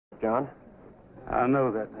John. I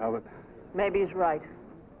know that, Albert. Maybe he's right.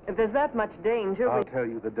 If there's that much danger, I'll tell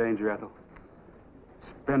you the danger, Ethel.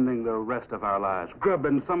 Spending the rest of our lives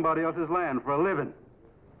grubbing somebody else's land for a living.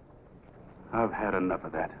 I've had enough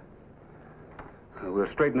of that. We'll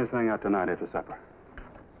straighten this thing out tonight after supper.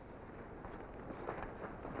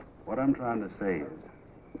 What I'm trying to say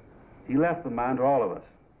is, he left the mine to all of us,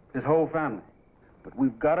 his whole family. But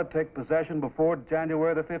we've got to take possession before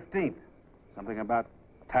January the 15th. Something about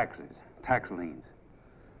taxes, tax liens.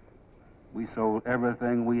 We sold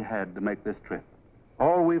everything we had to make this trip.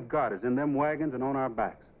 All we've got is in them wagons and on our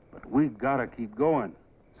backs. But we gotta keep going.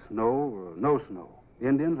 Snow or no snow.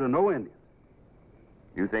 Indians or no Indians.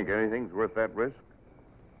 You think anything's worth that risk?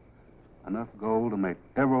 Enough gold to make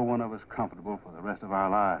every one of us comfortable for the rest of our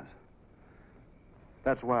lives.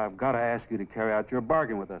 That's why I've got to ask you to carry out your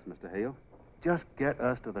bargain with us, Mr. Hale. Just get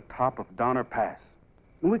us to the top of Donner Pass.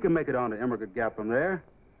 And we can make it on to Emigrant Gap from there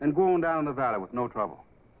and go on down the valley with no trouble.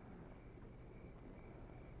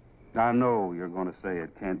 I know you're going to say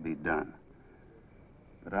it can't be done.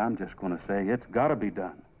 But I'm just going to say it's got to be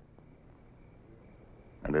done.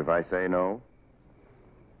 And if I say no?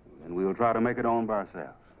 Then we'll try to make it on by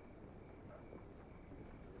ourselves.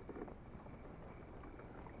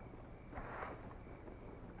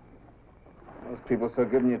 Those people still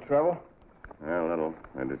giving you trouble? Yeah, a little.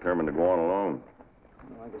 They're determined to go on alone.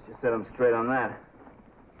 Well, I guess you set them straight on that.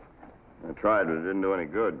 I tried, but it didn't do any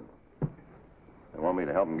good. They want me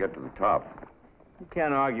to help them get to the top. You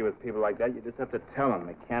can't argue with people like that. You just have to tell them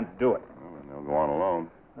they can't do it. Well, then they'll go on alone.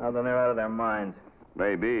 Well, then they're out of their minds.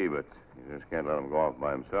 Maybe, but you just can't let them go off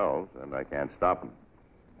by themselves, and I can't stop them.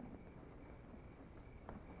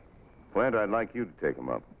 Flint, I'd like you to take them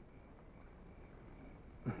up.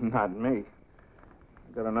 Not me.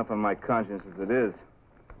 I've got enough on my conscience as it is.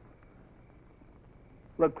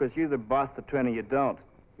 Look, Chris, you either boss the train or you don't.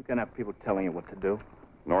 You can't have people telling you what to do.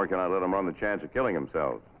 Nor can I let them run the chance of killing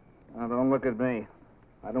themselves. Now, don't look at me.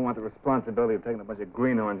 I don't want the responsibility of taking a bunch of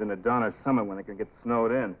greenhorns into Donner Summit when they can get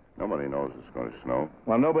snowed in. Nobody knows it's going to snow.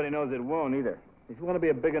 Well, nobody knows it won't either. If you want to be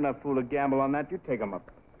a big enough fool to gamble on that, you take them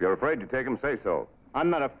up. If you're afraid to take them, say so. I'm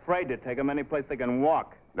not afraid to take them any place they can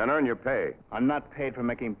walk. Then earn your pay. I'm not paid for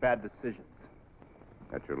making bad decisions.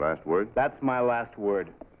 That's your last word? That's my last word.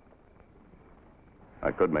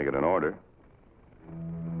 I could make it an order.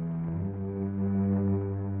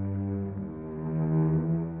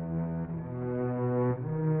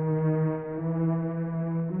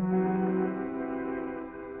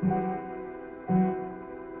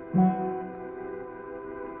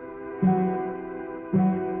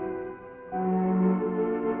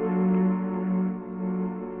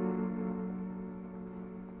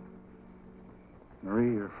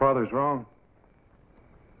 Father's wrong.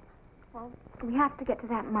 Well, we have to get to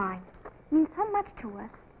that mine. It means so much to us.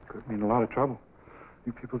 Could mean a lot of trouble.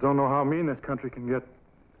 You people don't know how mean this country can get.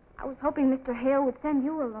 I was hoping Mr. Hale would send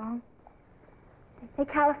you along. They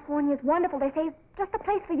say California's wonderful. They say it's just a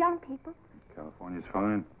place for young people. California's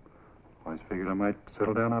fine. Always figured I might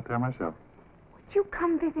settle down out there myself. Would you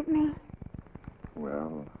come visit me?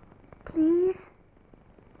 Well... Please?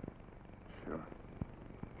 Sure.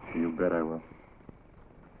 You bet I will.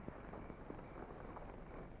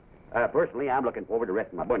 Personally, I'm looking forward to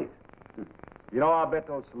resting my bunions. You know, I'll bet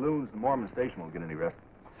those saloons in Mormon Station won't get any rest.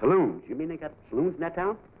 Saloons? You mean they got saloons in that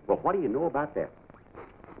town? Well, what do you know about that?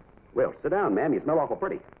 Well, sit down, ma'am. You smell awful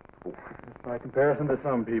pretty. Just by comparison to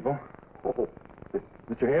some people. Oh.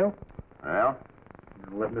 Mr. Hale? Well?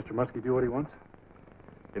 You let Mr. Muskie do what he wants?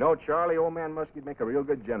 You know, Charlie, old man Muskie'd make a real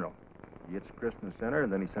good general. He hits Chris in the center,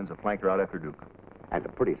 and then he sends a flanker out after Duke. That's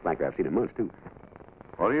the prettiest flanker I've seen in months, too.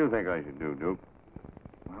 What do you think I should do, Duke?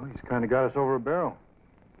 Well, he's kind of got us over a barrel.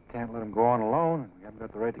 Can't let him go on alone, and we haven't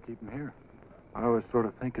got the right to keep him here. I was sort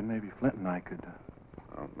of thinking maybe Flint and I could...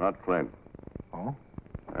 Well, not Flint. Oh?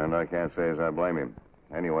 And I can't say as I blame him.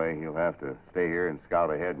 Anyway, he'll have to stay here and scout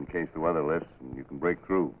ahead in case the weather lifts and you can break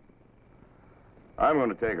through. I'm going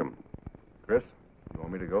to take him. Chris, you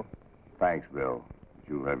want me to go? Thanks, Bill. But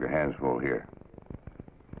you'll have your hands full here.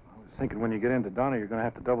 I was thinking when you get into Donner, you're going to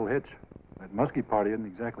have to double hitch. That Muskie party isn't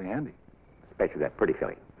exactly handy. Especially that pretty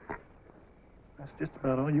filly. That's just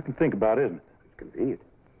about all you can think about, isn't it? It's convenient.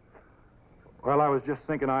 Well, I was just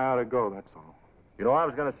thinking I ought to go, that's all. You know, I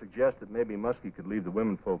was going to suggest that maybe Muskie could leave the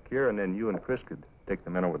women folk here, and then you and Chris could take the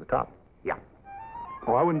men over the top. Yeah.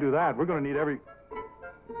 Oh, I wouldn't do that. We're going to need every...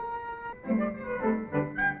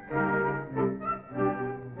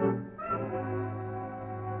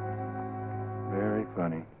 Very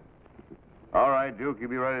funny. All right, Duke, you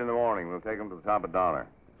be ready in the morning. We'll take him to the top of Donner.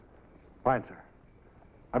 Fine, sir.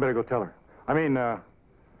 I better go tell her. I mean,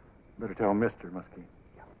 better tell Mr. Muskie.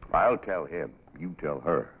 I'll tell him. You tell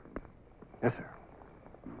her. Yes, sir.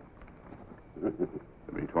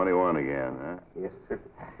 It'll be 21 again, huh? Yes, sir.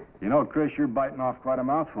 You know, Chris, you're biting off quite a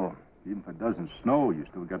mouthful. Even if it doesn't snow, you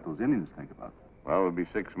still got those Indians to think about. Well, there'll be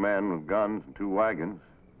 6 men with guns and 2 wagons.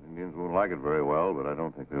 Indians won't like it very well, but I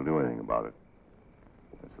don't think they'll do anything about it.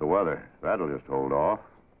 It's the weather. That'll just hold off.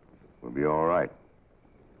 We'll be all right.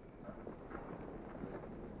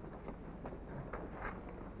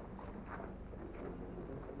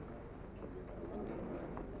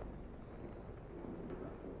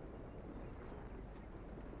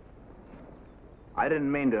 I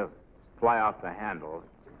didn't mean to fly off the handle.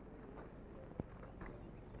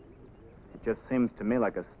 It just seems to me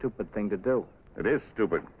like a stupid thing to do. It is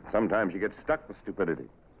stupid. Sometimes you get stuck with stupidity.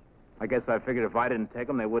 I guess I figured if I didn't take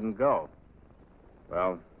them, they wouldn't go.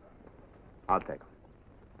 Well, I'll take them.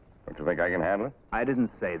 Don't you think I can handle it? I didn't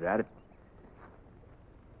say that.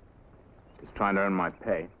 Just trying to earn my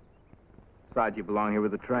pay. Besides, you belong here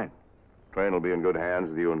with the train. Train will be in good hands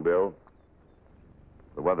with you and Bill.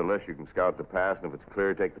 If the weather lifts, you can scout the pass, and if it's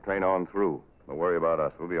clear, take the train on through. Don't worry about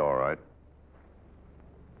us. We'll be all right.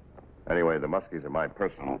 Anyway, the Muskies are my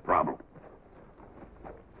personal problem.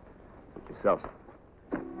 Suit yourself.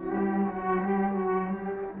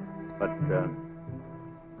 But,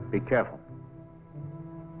 be careful.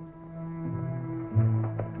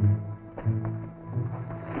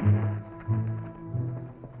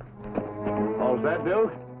 All's that,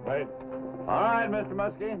 Duke? Right. All right, Mr.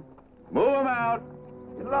 Muskie. Move him out.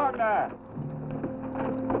 Get along now.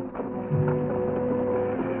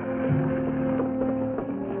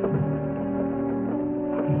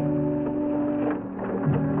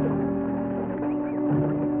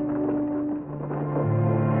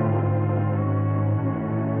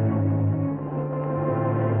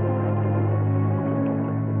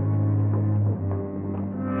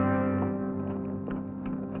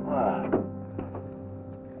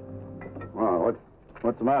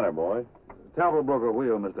 What's the matter, boy? Talbot broke a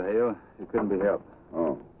wheel, Mr. Hale. He couldn't be helped.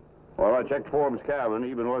 Oh. Well, I checked Forbes' cabin.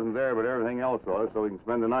 Eben wasn't there, but everything else was, so we can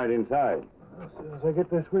spend the night inside. As soon as I get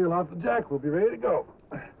this wheel off the jack, we'll be ready to go.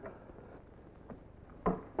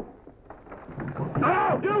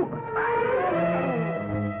 Oh, Duke!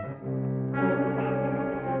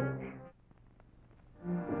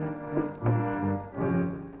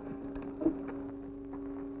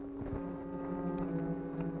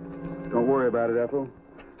 Don't worry about it, Ethel.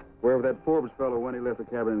 Wherever that Forbes fellow went, he left the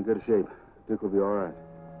cabin in good shape. Duke will be all right.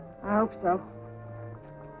 I hope so.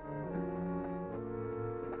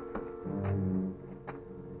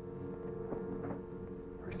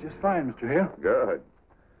 Works just fine, Mr. Hale. Good.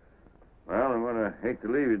 Well, I'm going to hate to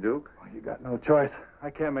leave you, Duke. Oh, you got no choice.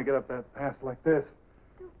 I can't make it up that pass like this.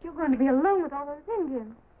 Duke, you're going to be alone with all those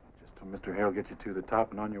Indians. Just till Mr. Hale gets you to the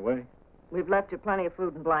top and on your way. We've left you plenty of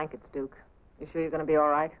food and blankets, Duke. You sure you're going to be all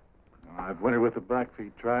right? I've wintered with the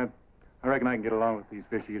Blackfeet tribe. I reckon I can get along with these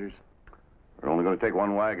fish eaters. We're only going to take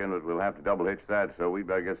 1 wagon, but we'll have to double hitch that, so we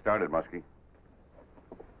better get started, Muskie.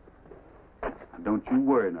 Now, don't you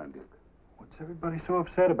worry none, Duke. What's everybody so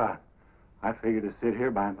upset about? I figured to sit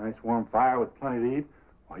here by a nice warm fire with plenty to eat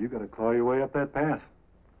while you got to claw your way up that pass.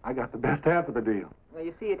 I got the best half of the deal. Well,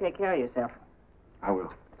 you see you take care of yourself. I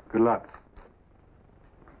will. Good luck.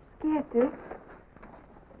 Scared, Duke.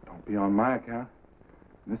 Don't be on my account.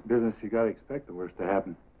 In this business, you got to expect the worst to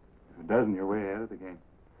happen. If it doesn't, you're way ahead of the game.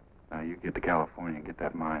 Now, you get to California and get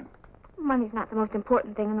that mine. Money's not the most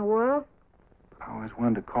important thing in the world. I always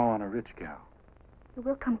wanted to call on a rich gal. You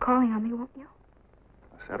will come calling on me, won't you?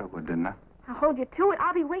 I said I would, didn't I? I'll hold you to it.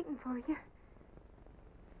 I'll be waiting for you.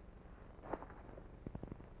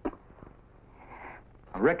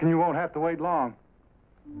 I reckon you won't have to wait long.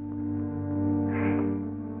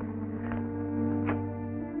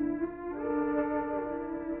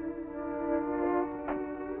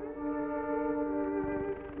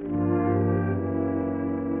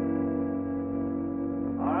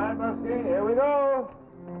 Here we go.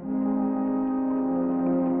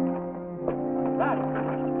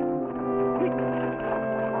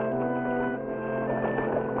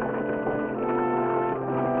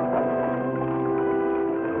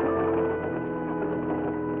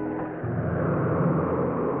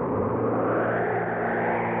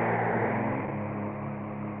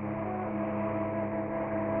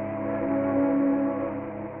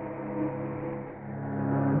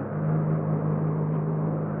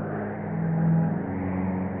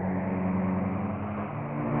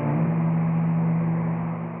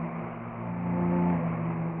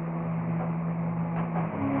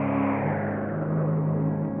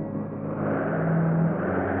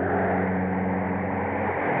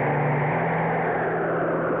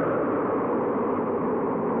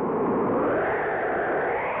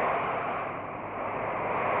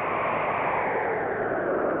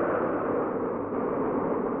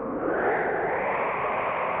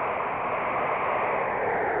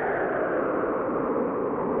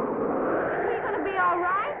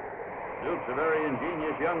 Duke's a very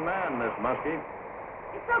ingenious young man, Miss Muskie.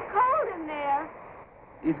 It's so cold in there.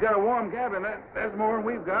 He's got a warm cabin. That's more than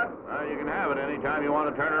we've got. You can have it any time you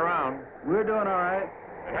want to turn around. We're doing all right.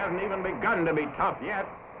 It hasn't even begun to be tough yet.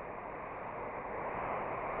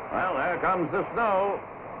 Well, there comes the snow.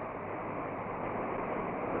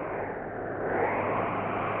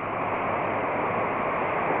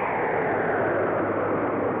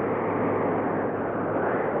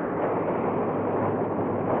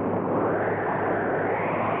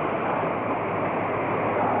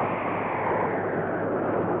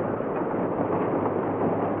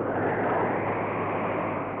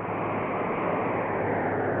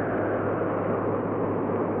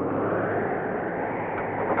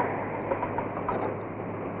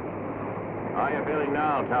 How are you feeling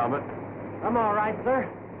now, Talbot? I'm all right, sir.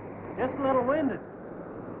 Just a little winded.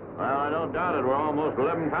 Well, I don't doubt it. We're almost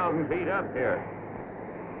 11,000 feet up here.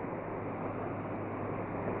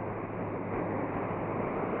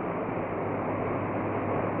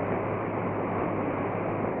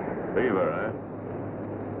 Fever, eh?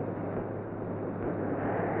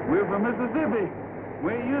 We're from Mississippi.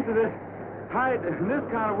 We ain't used to this height and this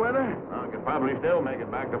kind of weather. Well, I could probably still make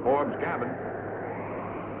it back to Forbes' cabin.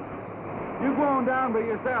 You go on down by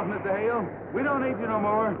yourself, Mr. Hale. We don't need you no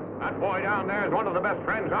more. That boy down there is one of the best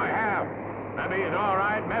friends I have. Maybe he's all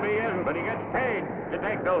right, maybe he isn't, but he gets paid to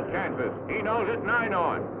take those chances. He knows it and I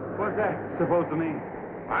know it. What's that supposed to mean?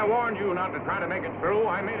 I warned you not to try to make it through.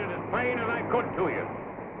 I made it as plain as I could to you.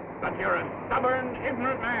 But you're a stubborn,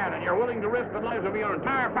 ignorant man, and you're willing to risk the lives of your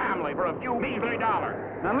entire family for a few measly dollars.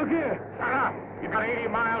 Now, look here. Shut up! You've got 80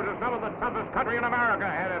 miles of some of the toughest country in America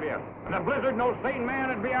ahead of you. And a blizzard no sane man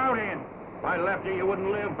would be out in. If I left you, you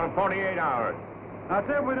wouldn't live for 48 hours. I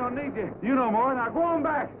said we don't need you. You no more. Now, go on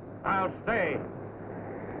back. I'll stay.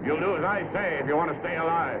 You'll do as I say if you want to stay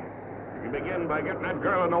alive. You begin by getting that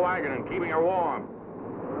girl in the wagon and keeping her warm.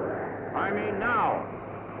 I mean now.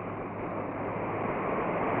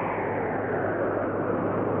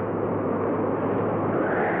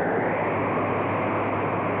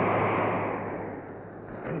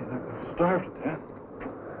 Starved to death.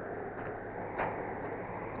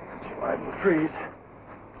 She's liable to freeze.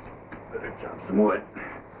 Better chop some wood.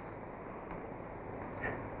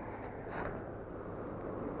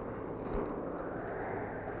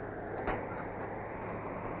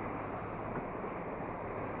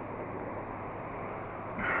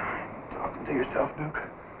 Talking to yourself, Duke.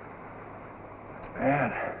 That's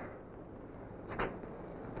bad.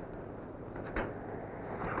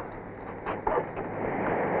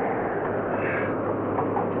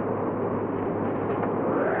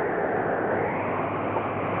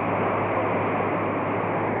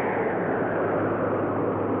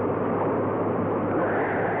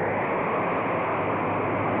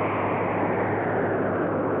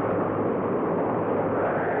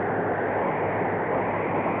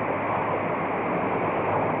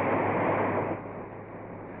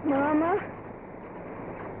 Mama?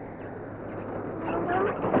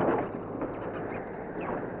 Mama?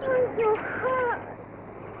 I'm so hot.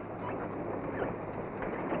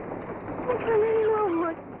 I can't know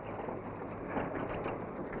much.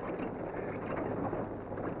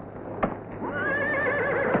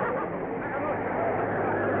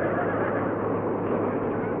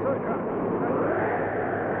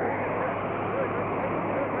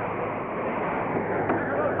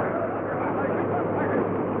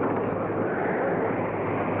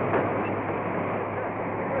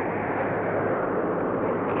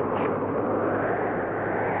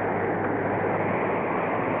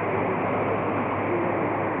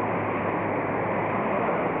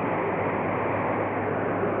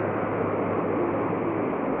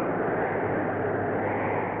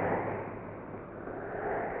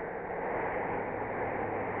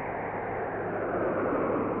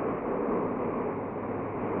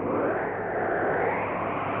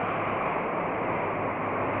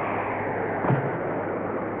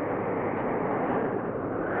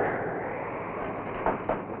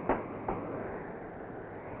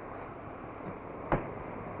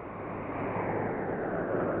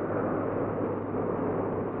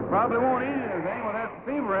 Probably won't eat anything with that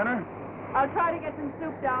fever in her. I'll try to get some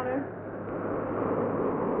soup down her.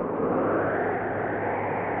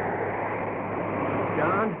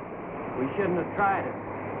 John, we shouldn't have tried it.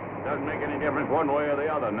 Doesn't make any difference one way or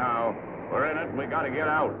the other now. We're in it and we gotta get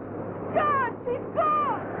out. John, she's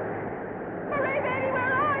gone! Marie, baby,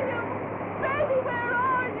 where are you? Baby, where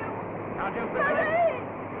are you? Now just a minute. Marie!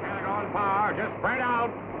 Can't go on far. Just spread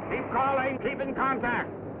out. Keep calling. Keep in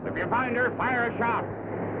contact. If you find her, fire a shot.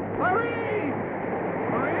 Marie!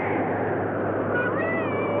 Marie!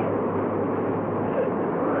 Marie!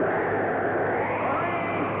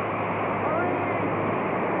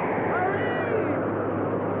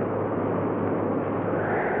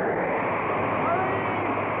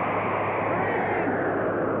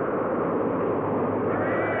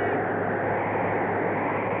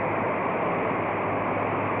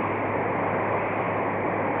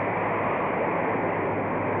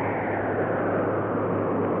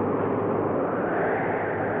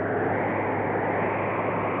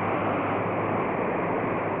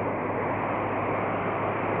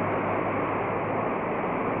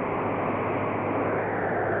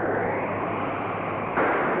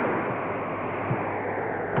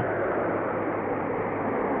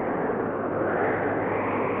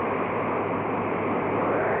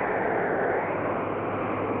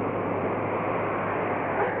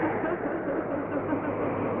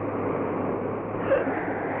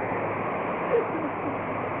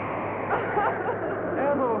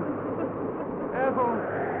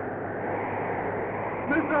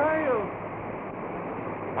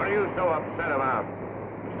 are you so upset about?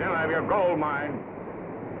 You still have your gold mine.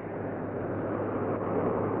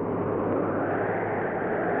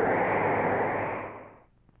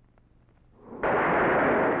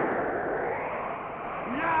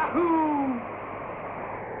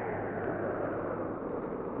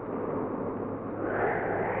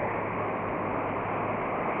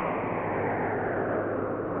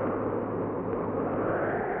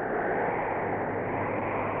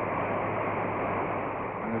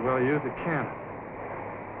 Use the can.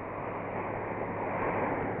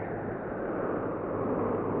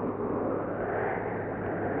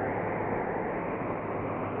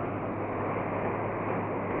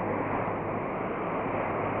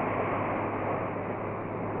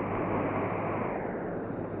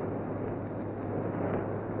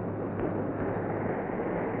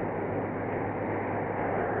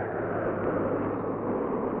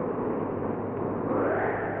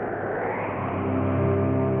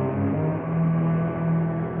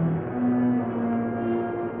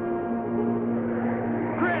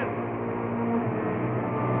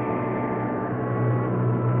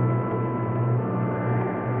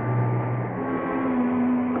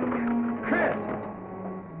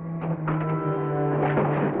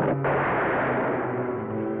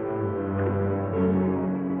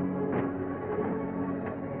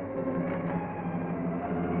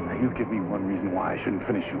 Give me one reason why I shouldn't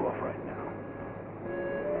finish you off right now.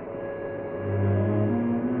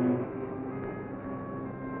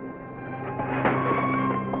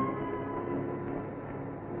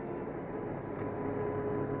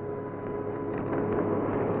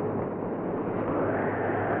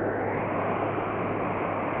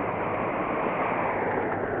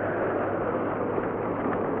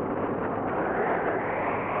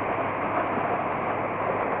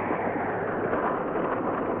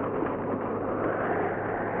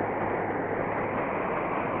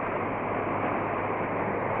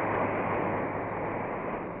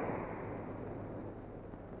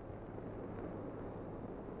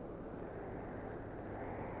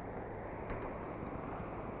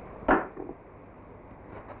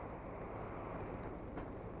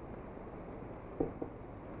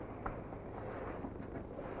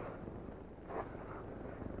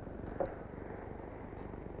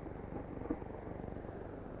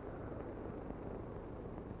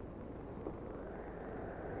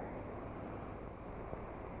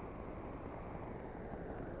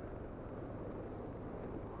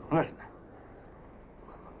 Listen,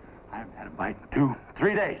 I haven't had a bite in 2,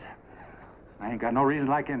 3 days. I ain't got no reason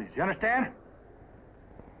to like Indians. You understand?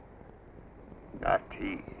 Not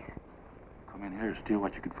tea. Come in here to steal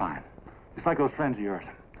what you can find. Just like those friends of yours.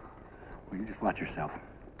 Well, you just watch yourself.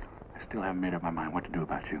 I still haven't made up my mind what to do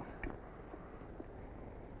about you.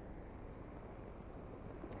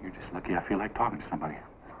 You're just lucky I feel like talking to somebody.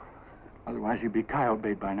 Otherwise, you'd be coyote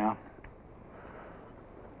bait by now.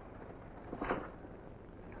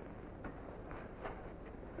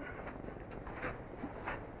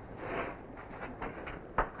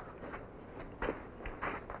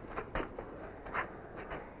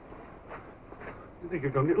 You think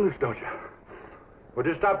you're gonna get loose, don't you? Well,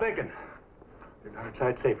 just stop thinking. You're not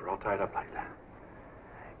inside safer, all tied up like that.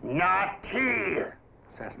 Not here.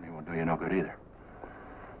 Assassinate won't do you no good either.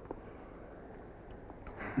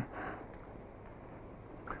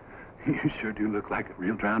 You sure do look like a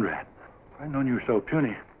real drowned rat. If I'd known you were so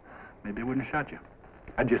puny, maybe I wouldn't have shot you.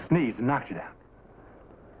 I'd just sneezed and knocked you down.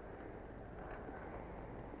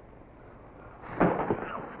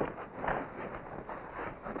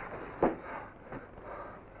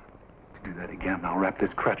 Do that again, and I'll wrap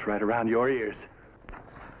this crutch right around your ears.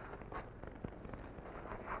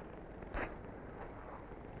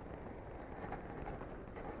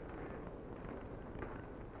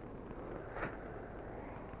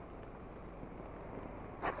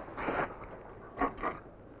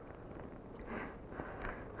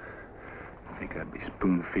 I think I'd be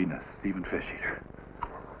spoon-feeding a thieving fish eater.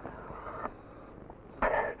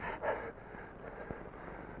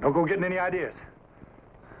 Don't go getting any ideas.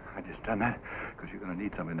 I just done that because you're going to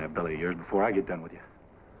need something in that belly of yours before I get done with you.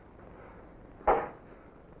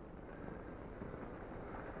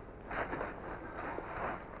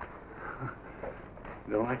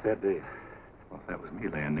 You don't like that, do you? Well, if that was me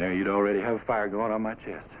laying there, you'd already have a fire going on my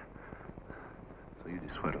chest. So you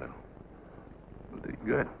just sweat a little. It'll do you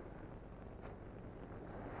good.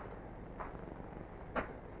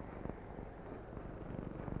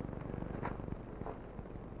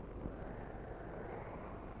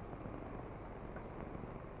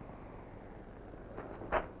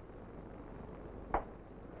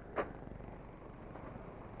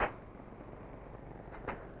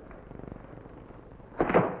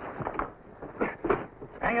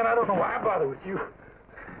 man, I don't know why I bother with you.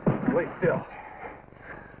 Lay still.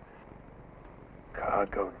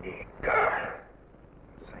 Kagonika.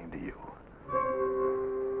 Same to you.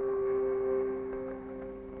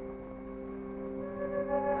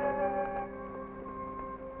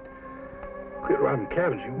 Quit robbing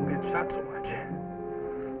cabins, you won't get shot so much.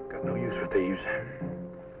 Got no use for thieves.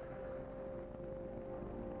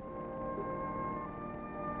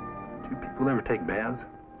 Do you people ever take baths?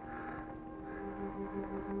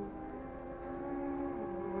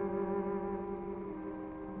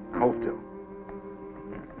 Hold still.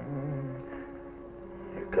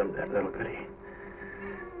 Here comes that little goody.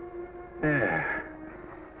 Yeah.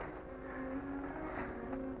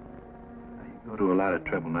 You go to a lot of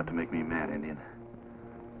trouble not to make me mad, Indian.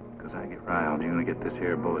 Because I get riled, you're gonna get this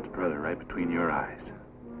here bullet's brother right between your eyes.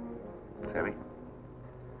 Savvy?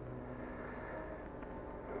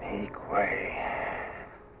 Make way.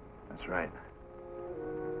 That's right.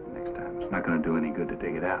 Next time, it's not gonna do any good to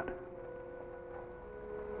dig it out.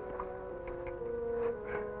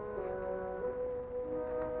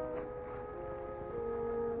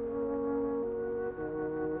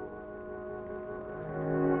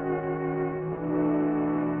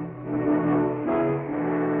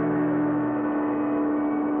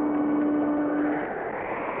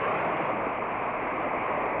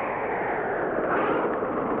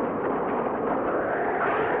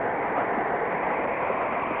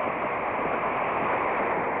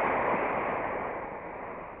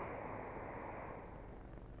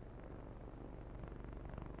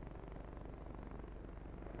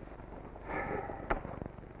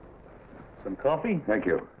 Some coffee? Thank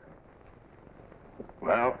you.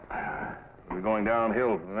 Well, we're going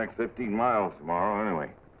downhill for the next 15 miles tomorrow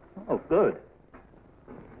anyway. Oh, good.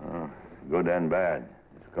 Good and bad.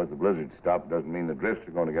 Just because the blizzard stopped doesn't mean the drifts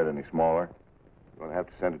are going to get any smaller. We're going to have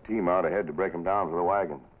to send a team out ahead to break them down for the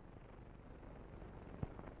wagon.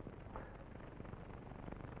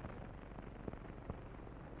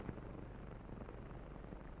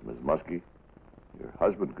 Miss Muskie, your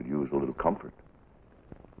husband could use a little comfort.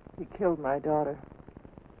 He killed my daughter.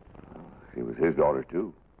 She was his daughter,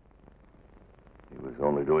 too. He was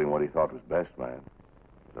only doing what he thought was best, man.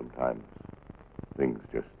 Sometimes things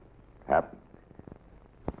just happen.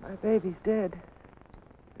 My baby's dead.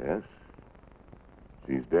 Yes,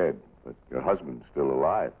 she's dead, but your husband's still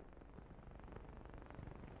alive.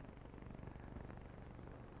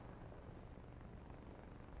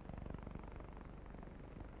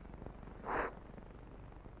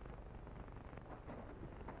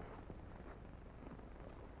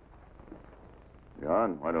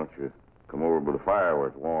 John, why don't you come over by the fire where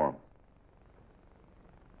it's warm?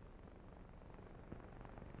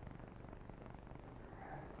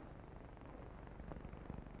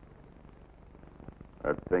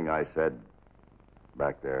 That thing I said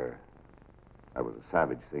back there, that was a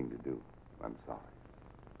savage thing to do. I'm sorry.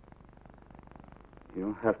 You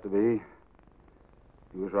don't have to be.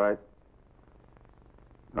 He was right.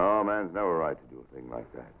 No, a man's never right to do a thing like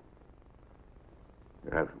that.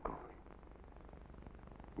 You have some coffee.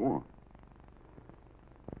 Go on.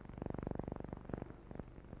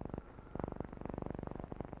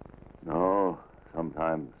 No,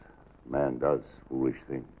 sometimes a man does foolish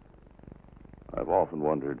things. I've often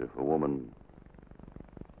wondered if a woman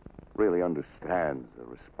really understands the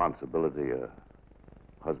responsibility a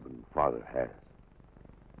husband and father has.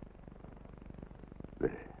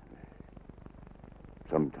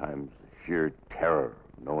 Sometimes the sheer terror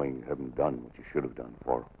of knowing you haven't done what you should have done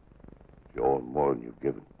for them. You owe them more than you've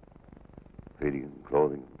given. Feeding them,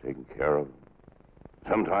 clothing them, taking care of them.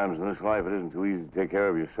 Sometimes in this life it isn't too easy to take care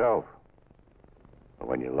of yourself. But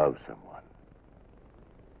when you love someone,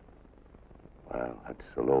 well, that's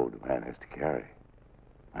the load a man has to carry.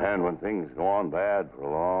 And when things go on bad for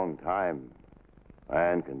a long time, a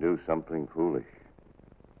man can do something foolish.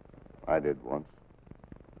 I did once.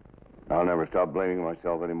 I'll never stop blaming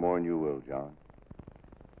myself any more than you will, John.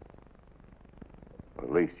 But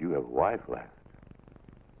at least you have a wife left.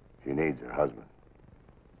 She needs her husband.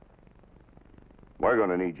 We're going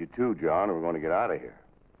to need you too, John, or we're going to get out of here.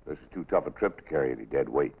 This is too tough a trip to carry any dead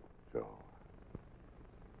weight, so...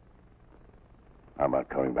 How about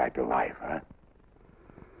coming back to life, huh?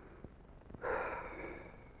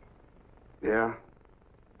 Yeah.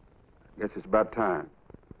 Guess it's about time.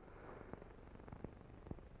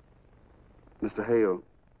 Mr. Hale,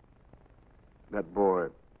 that boy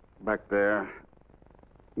back there,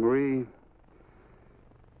 Marie,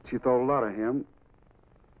 she thought a lot of him.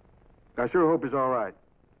 I sure hope he's all right.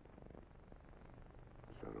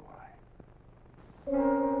 So do I.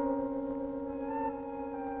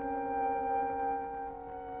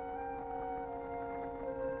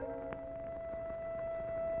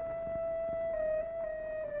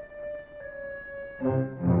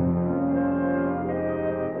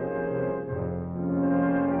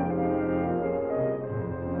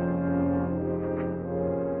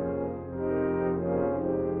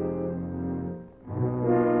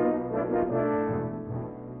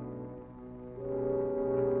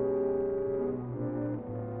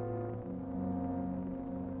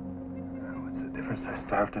 difference I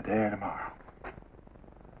starve today or tomorrow.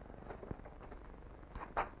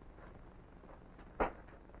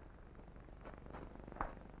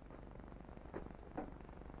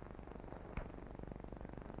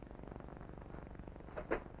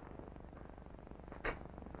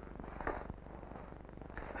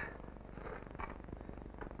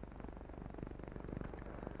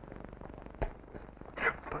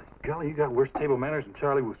 Golly, you got worse table manners than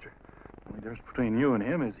Charlie Wooster. The only difference between you and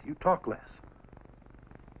him is you talk less.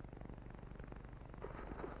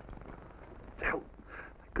 Hell,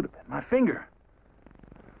 that could have been my finger.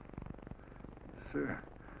 Yes, sir.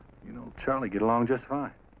 You know Charlie get along just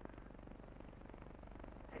fine.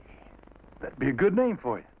 Hey, that'd be a good name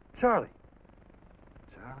for you. Charley.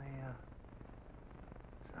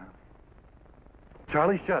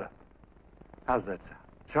 Charley Shutup. How's that sound?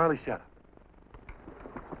 Charley Shutup.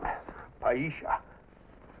 Aisha.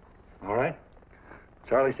 All right.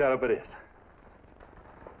 Charley Shutup it is.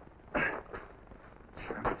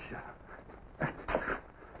 Charley Shutup.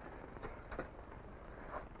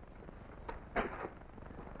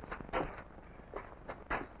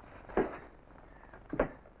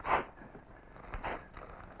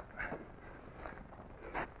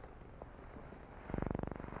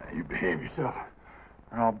 Now, you behave yourself,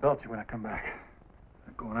 or I'll belt you when I come back.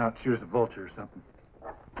 I'm going out and shoot as a vulture or something.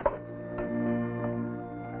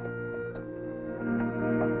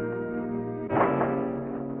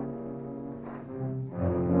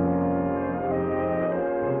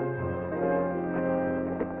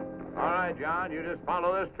 John, you just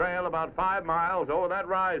follow this trail about 5 miles over that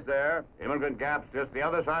rise there. Immigrant Gap's just the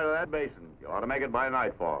other side of that basin. You ought to make it by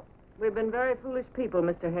nightfall. We've been very foolish people,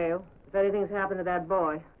 Mr. Hale. If anything's happened to that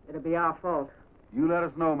boy, it'll be our fault. You let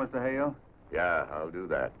us know, Mr. Hale. Yeah, I'll do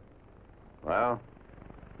that. Well,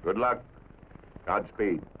 good luck.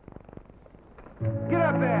 Godspeed. Get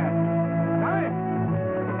up there! Come in!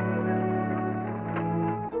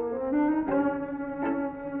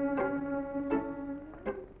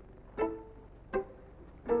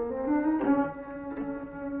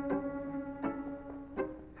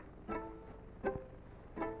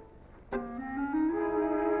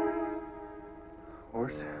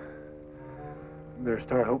 You better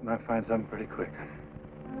start hoping I find something pretty quick.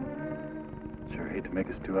 Sure hate to make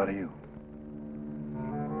a stew out of you.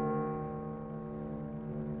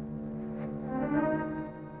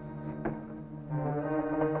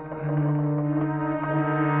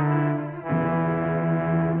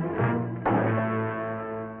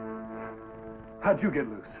 How'd you get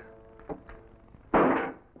loose?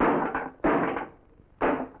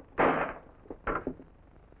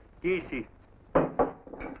 Easy.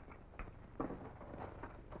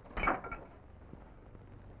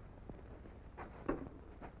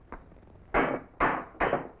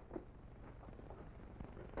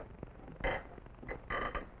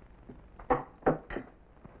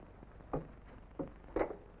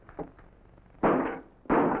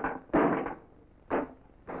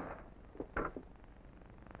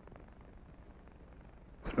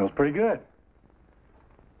 Smells pretty good.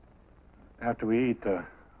 After we eat,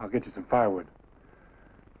 I'll get you some firewood.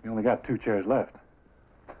 We only got 2 chairs left.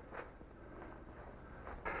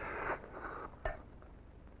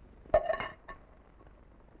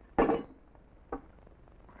 That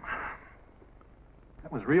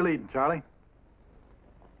was real eating, Charlie.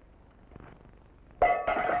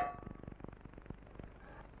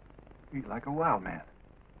 You eat like a wild man.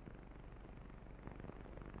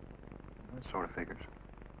 That sort of figures.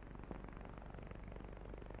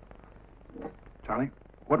 Charlie,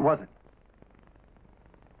 what was it?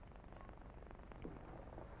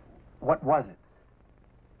 What was it?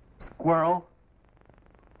 Squirrel?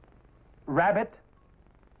 Rabbit?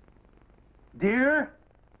 Deer?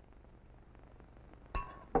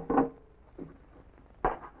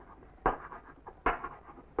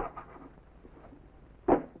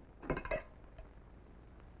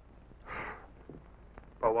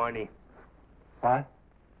 Pawani. What?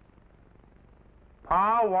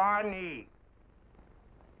 Pawani.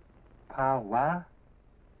 Pawa?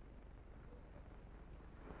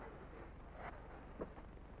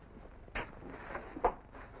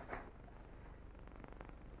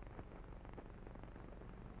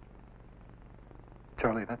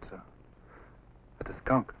 Charlie, that's a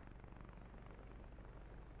skunk.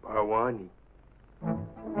 Pawani.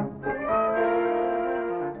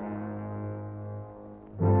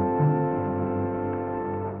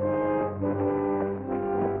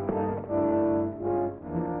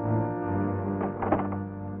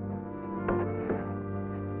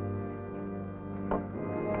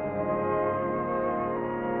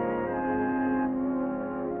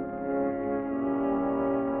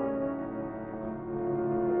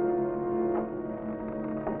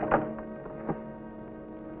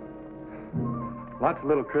 Lots of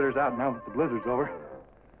little critters out now that the blizzard's over.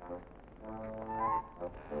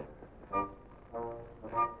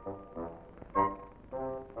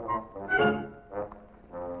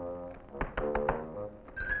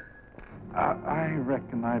 I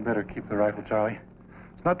reckon I better keep the rifle, Charlie.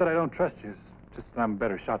 It's not that I don't trust you, it's just that I'm a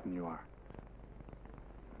better shot than you are.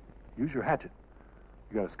 Use your hatchet.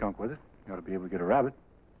 You got a skunk with it. You ought to be able to get a rabbit.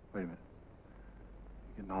 Wait a minute.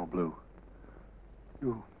 You're getting all blue.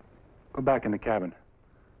 You go back in the cabin.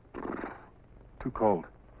 Too cold.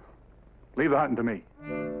 Leave the hunting to me.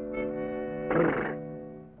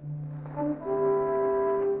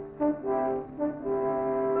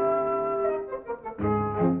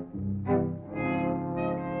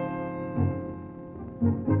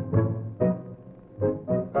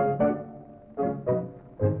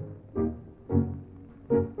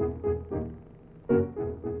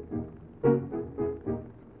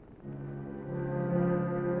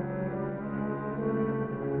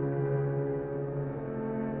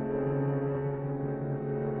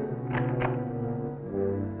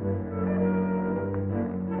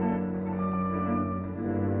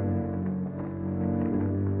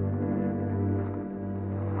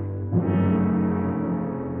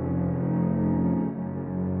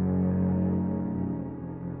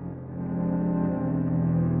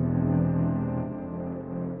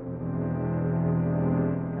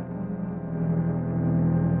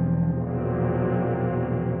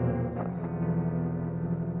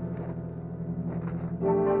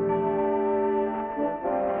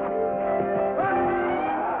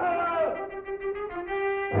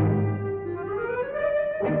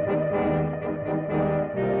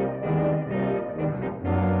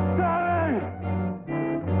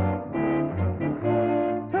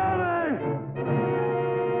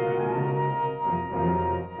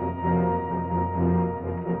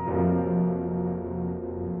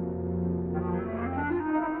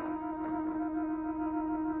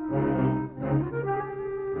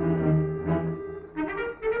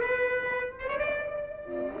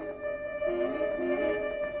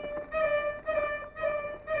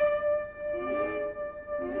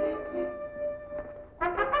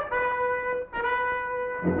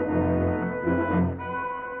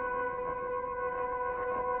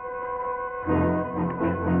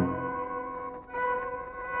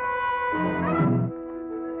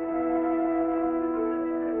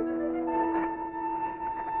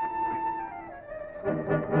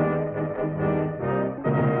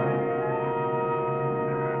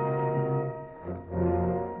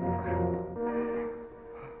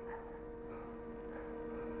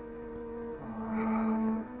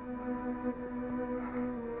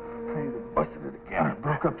 Busted it again. I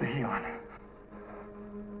broke up the healing.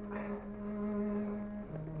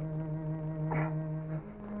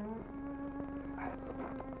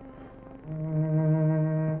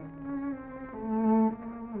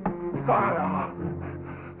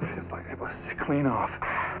 Feels like I busted it clean off.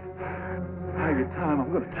 Have your time.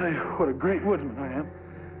 I'm going to tell you what a great woodsman I am.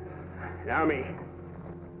 Yummy.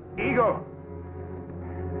 Eagle.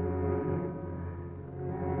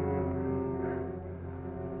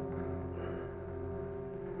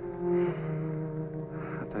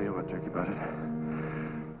 Jerky Buzzard.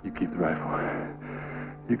 You keep the rifle.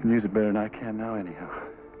 You can use it better than I can now anyhow.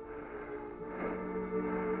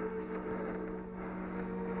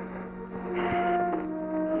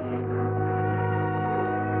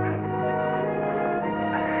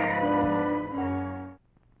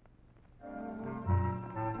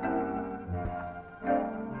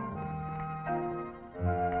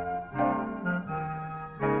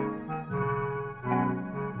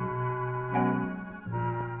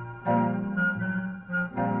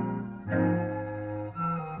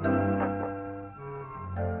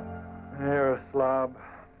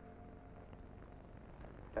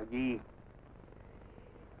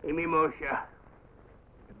 Moshe.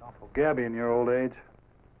 Getting awful gabby in your old age.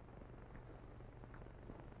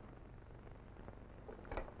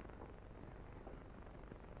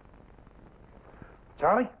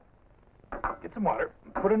 Charlie, get some water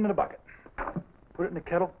and put it in the bucket. Put it in the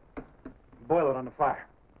kettle, boil it on the fire.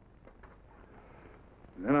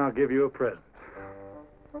 And then I'll give you a present.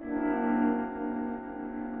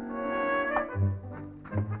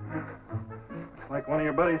 Looks like one of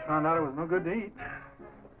your buddies found out it was no good to eat.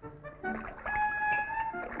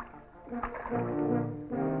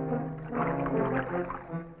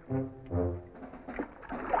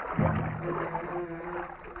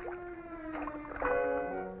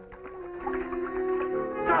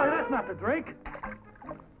 Charlie, that's not the drink.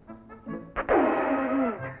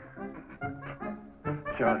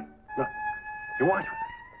 Charlie, look. You watch with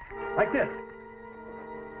it. Like this.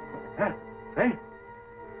 Hey,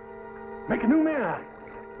 Make a new man out of you.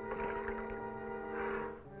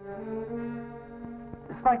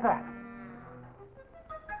 Just like that.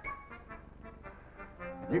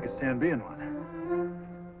 You can stand being one.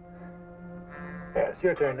 Yeah, it's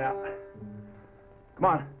your turn now. Come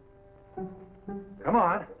on. Come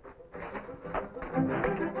on.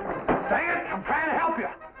 Dang it! I'm trying to help you.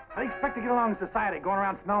 How do you expect to get along in society going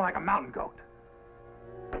around smelling like a mountain goat?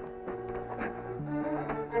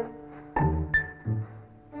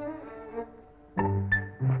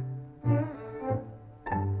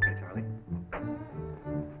 Hey, Charlie.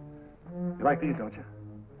 You like these, don't you?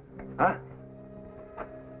 Huh?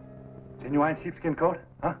 Genuine sheepskin coat?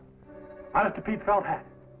 Huh? Honest to Pete felt hat.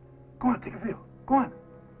 Go on, take a feel. Go on.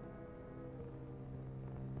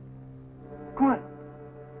 Go on.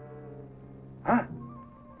 Huh?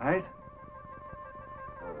 Nice?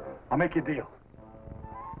 I'll make you a deal.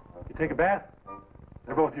 You take a bath,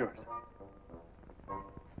 they're both yours.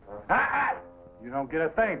 Ah! You don't get a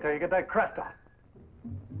thing till you get that crust off.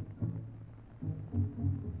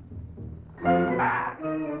 Ah!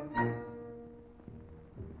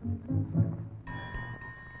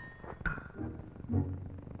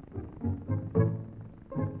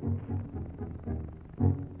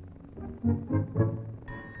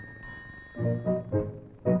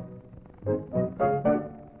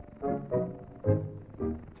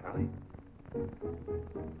 Charlie?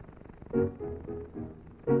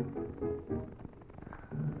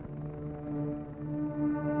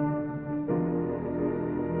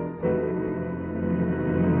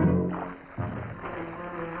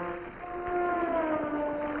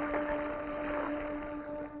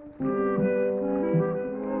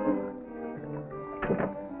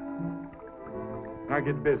 Now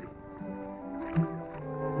get busy.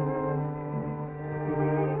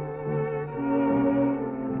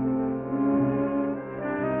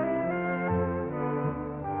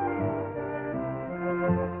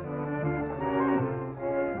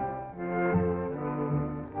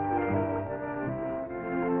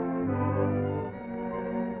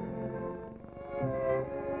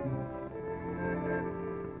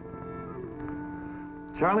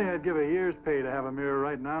 Charlie, I'd give a year's pay to have a mirror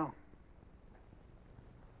right now.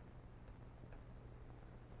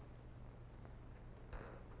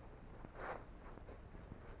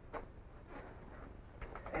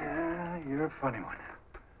 Yeah, you're a funny one.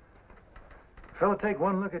 A fella take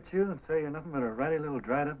one look at you and say you're nothing but a ratty little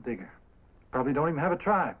dried-up digger. Probably don't even have a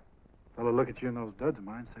tribe. A fella look at you in those duds of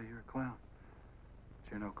mine and say you're a clown.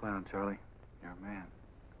 But you're no clown, Charlie. You're a man.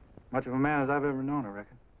 Much of a man as I've ever known, I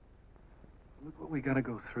reckon. Look what we gotta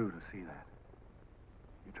go through to see that.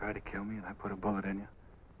 You try to kill me and I put a bullet in you.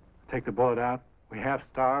 Take the bullet out, we half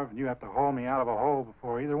starve, and you have to haul me out of a hole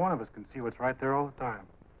before either one of us can see what's right there all the time.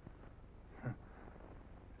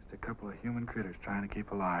 Just a couple of human critters trying to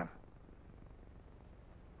keep alive.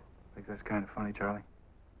 Think that's kind of funny, Charlie?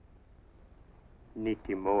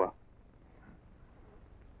 Nitimoa.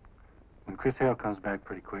 When Chris Hale comes back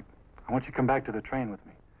pretty quick, I want you to come back to the train with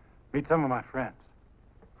me. Meet some of my friends.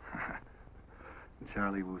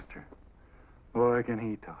 Charlie Wooster. Boy, can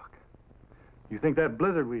he talk. You think that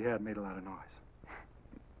blizzard we had made a lot of noise?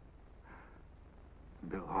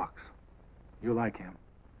 Bill Hawks. You like him.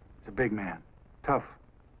 He's a big man. Tough.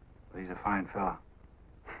 But he's a fine fella.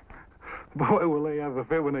 Boy, will they have a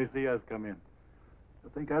fit when they see us come in.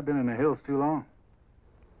 They'll think I've been in the hills too long.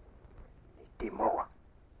 Nitimoa.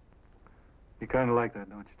 You kind of like that,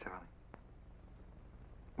 don't you, Charlie?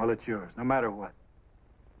 Well, it's yours, no matter what.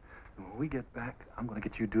 And when we get back, I'm going to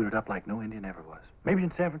get you duded up like no Indian ever was. Maybe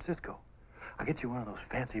in San Francisco. I'll get you one of those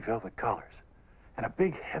fancy velvet collars and a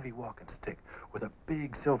big, heavy walking stick with a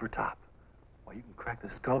big silver top. Well, you can crack the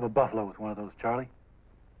skull of a buffalo with one of those, Charlie.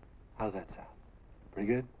 How's that sound? Pretty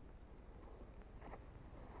good?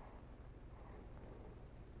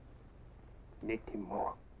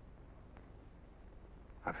 Nitimoa.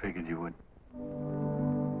 I figured you would.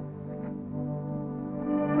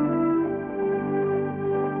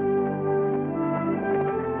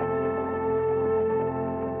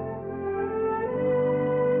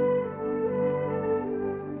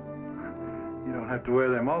 Have to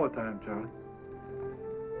wear them all the time, Charlie.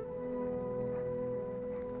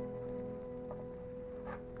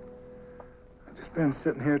 I've just been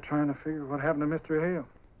sitting here trying to figure what happened to Mr. Hale.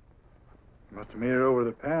 He must have made it over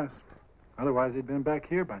the pass. Otherwise, he'd been back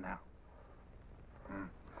here by now.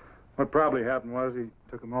 What probably happened was he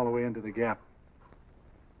took him all the way into the Gap.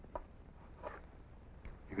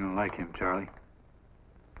 You're gonna like him, Charlie.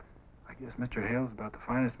 I guess Mr. Hale's about the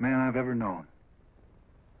finest man I've ever known.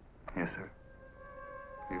 Yes, sir.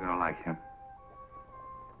 You're gonna like him.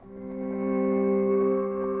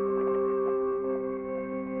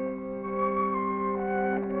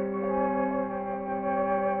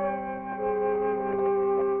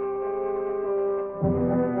 I'm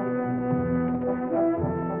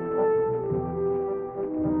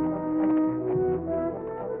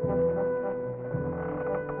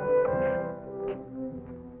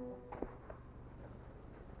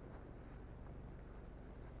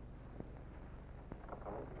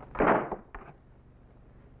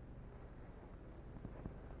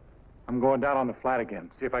going down on the flat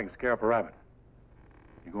again, see if I can scare up a rabbit.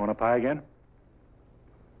 You going up high again?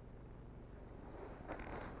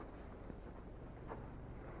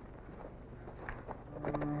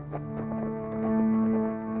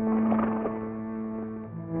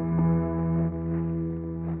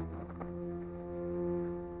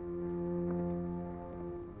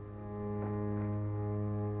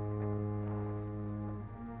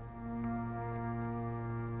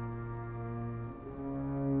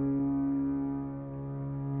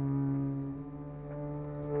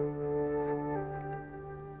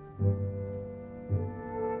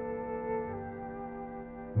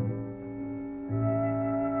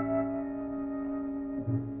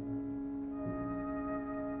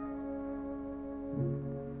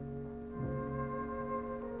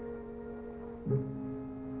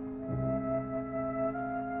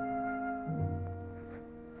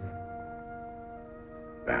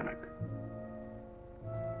 Bannock.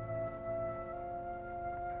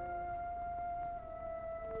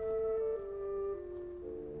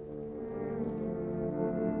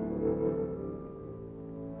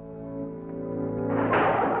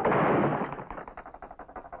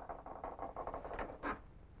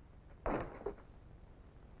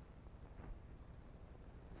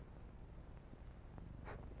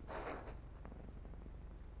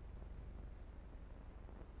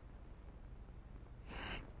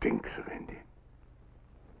 Stinks of Indian.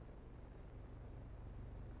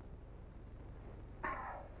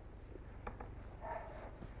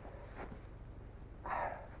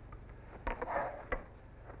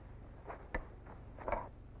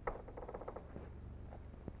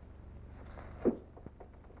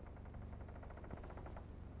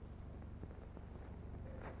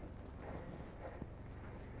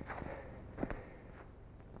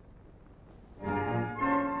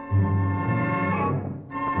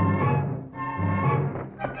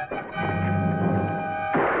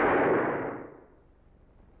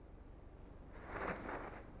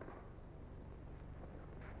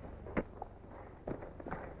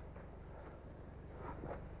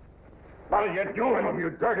 What are you doing, you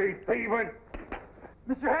dirty thieving?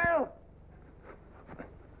 Mr. Hale!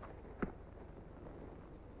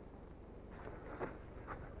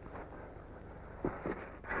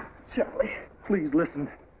 Charlie, please listen.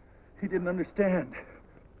 He didn't understand.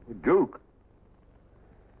 Duke.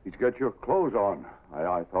 He's got your clothes on.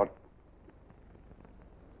 I thought...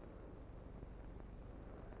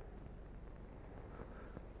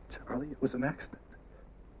 Charlie, it was an accident.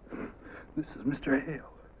 This is Mr. Hale.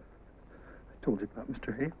 I told you about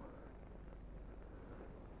Mr. Hale.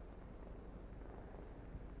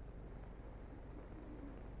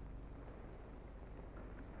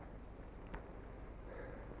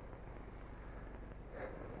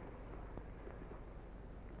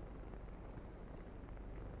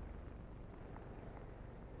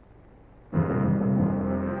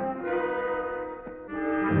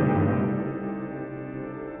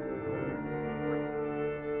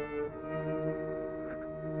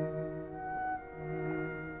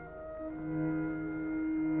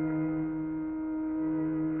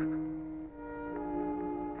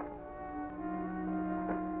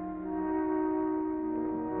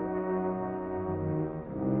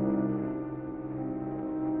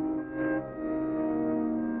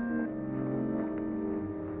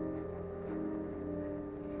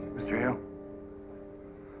 Mr. Hale,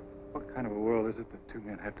 what kind of a world is it that two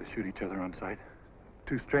men have to shoot each other on sight?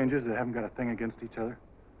 Two strangers that haven't got a thing against each other?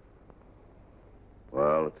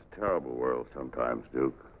 Well, it's a terrible world sometimes,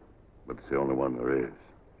 Duke. But it's the only one there is.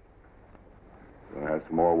 If you're going to have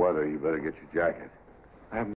some more weather, you better get your jacket.